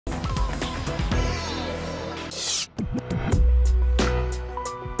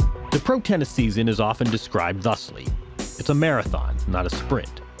The pro tennis season is often described thusly. It's a marathon, not a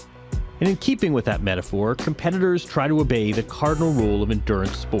sprint. And in keeping with that metaphor, competitors try to obey the cardinal rule of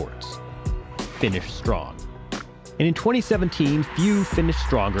endurance sports: finish strong. And in 2017, few finished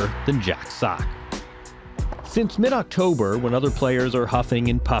stronger than Jack Sock. Since mid-October, when other players are huffing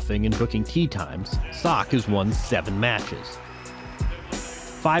and puffing and booking tee times, Sock has won 7 matches.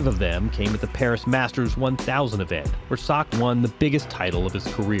 5 of them came at the Paris Masters 1000 event, where Sock won the biggest title of his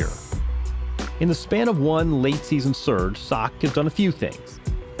career. In the span of one late-season surge, Sock has done a few things.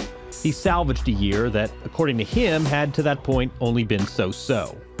 He salvaged a year that, according to him, had to that point only been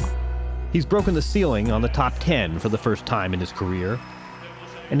so-so. He's broken the ceiling on the top 10 for the first time in his career,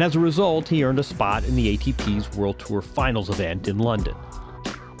 and as a result, he earned a spot in the ATP's World Tour Finals event in London.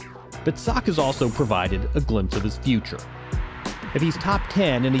 But Sock has also provided a glimpse of his future. If he's top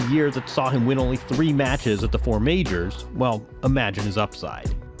 10 in a year that saw him win only 3 matches at the 4 majors, well, imagine his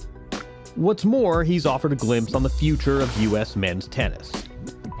upside. What's more, he's offered a glimpse on the future of US men's tennis.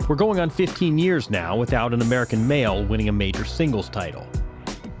 We're going on 15 years now without an American male winning a major singles title.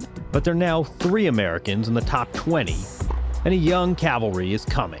 But there are now 3 Americans in the top 20, and a young cavalry is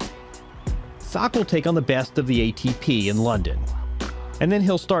coming. Sock will take on the best of the ATP in London. And then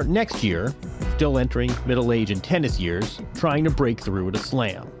he'll start next year, still entering middle age and tennis years, trying to break through at a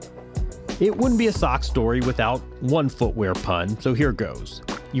slam. It wouldn't be a Sock story without one footwear pun, so here goes.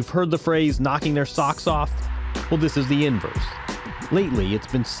 You've heard the phrase knocking their socks off? Well, this is the inverse. Lately, it's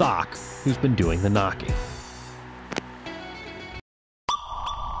been Sock who's been doing the knocking.